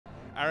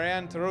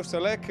Ariane, TORO,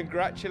 SOLER,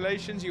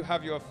 congratulations. You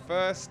have your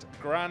first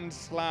Grand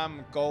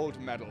Slam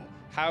gold medal.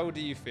 How do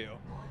you feel?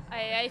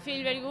 I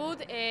feel very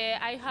good.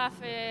 I have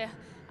a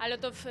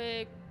lot of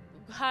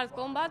hard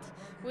combat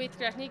with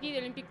Krasniki, the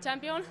Olympic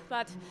champion,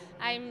 but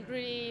I'm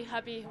really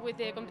happy with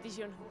the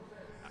competition.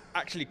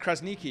 Actually,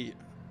 Krasniki,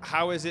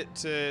 how is it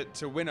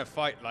to win a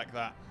fight like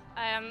that?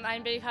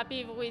 I'm very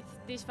happy with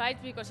this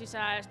fight because she's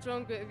a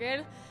strong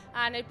girl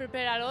and I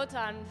prepare a lot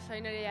and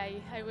finally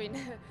I win.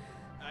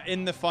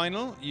 In the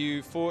final,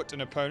 you fought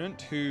an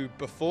opponent who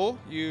before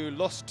you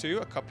lost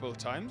to a couple of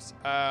times.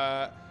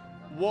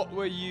 What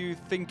were you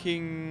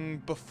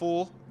thinking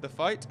before the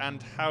fight and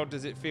how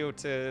does it feel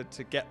to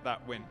get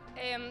that win?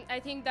 I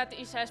think that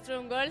is a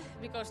strong girl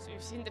because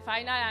she's in the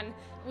final and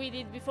we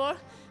did before,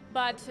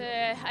 but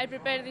I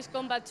prepared this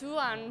combat too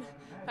and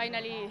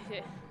finally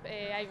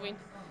I win.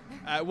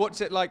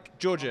 What's it like,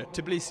 Georgia,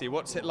 Tbilisi,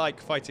 what's it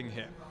like fighting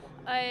here?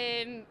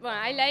 Well,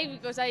 I like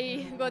because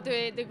I got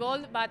the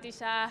gold, but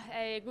it's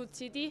a good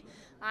city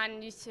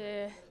and it's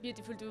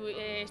beautiful to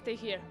stay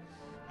here.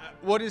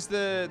 What is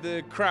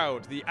the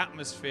crowd, the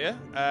atmosphere,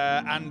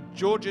 and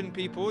Georgian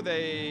people,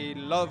 they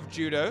love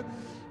judo.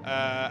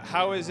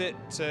 How is it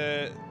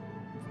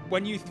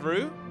when you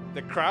threw,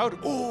 the crowd,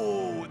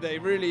 oh, they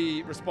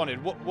really responded.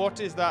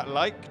 What is that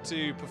like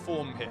to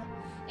perform here?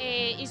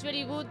 It's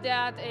very good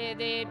that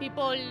the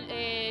people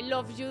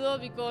love judo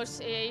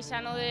because it's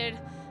another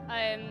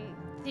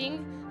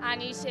thing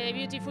and it's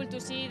beautiful to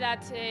see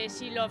that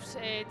she loves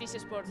this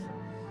sport.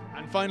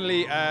 And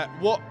finally,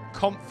 what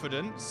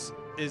confidence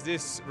is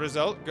this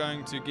result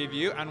going to give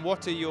you and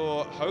what are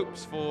your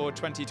hopes for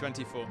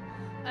 2024?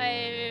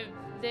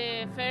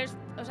 The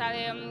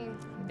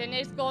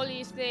next goal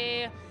is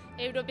the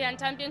European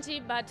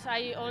Championship, but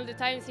I all the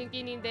time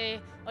thinking in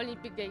the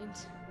Olympic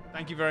Games.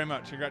 Thank you very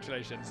much.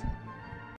 Congratulations.